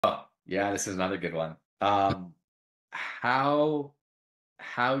Yeah, this is another good one. How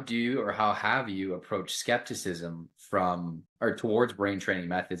how do you or how have you approached skepticism from or towards brain training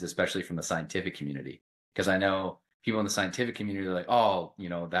methods, especially from the scientific community? Because I know people in the scientific community are like, oh,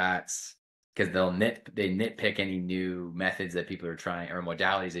 that's because they nitpick any new methods that people are trying or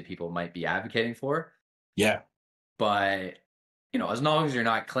modalities that people might be advocating for. Yeah. But as long as you're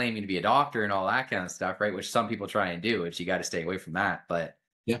not claiming to be a doctor and all that kind of stuff, right? Which some people try and do, which you got to stay away from that. But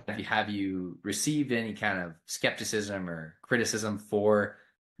Yeah. have you received any kind of skepticism or criticism for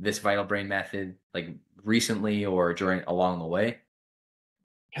this vital brain method, like recently or during along the way?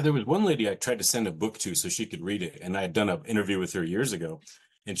 Yeah, there was one lady I tried to send a book to so she could read it, and I had done an interview with her years ago,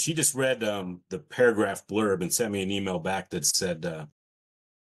 and she just read the paragraph blurb and sent me an email back that said,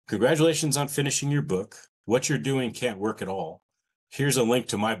 "Congratulations on finishing your book. What you're doing can't work at all. Here's a link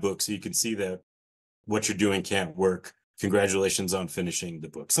to my book so you can see that what you're doing can't work. Congratulations on finishing the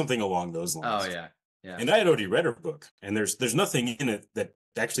book." Something along those Oh lines. yeah, yeah, And I had already read her book, and there's nothing in it that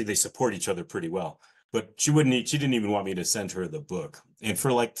actually they support each other pretty well. But she didn't even want me to send her the book. And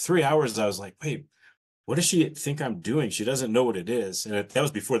for like 3 hours, I was like, wait, what does she think I'm doing? She doesn't know what it is. And that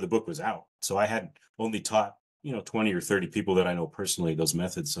was before the book was out. So I had only taught, 20 or 30 people that I know personally those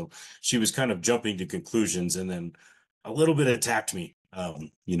methods. So she was kind of jumping to conclusions and then a little bit attacked me,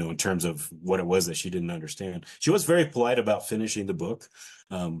 in terms of what it was that she didn't understand. She was very polite about finishing the book.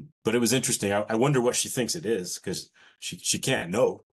 But it was interesting. I wonder what she thinks it is because she can't know.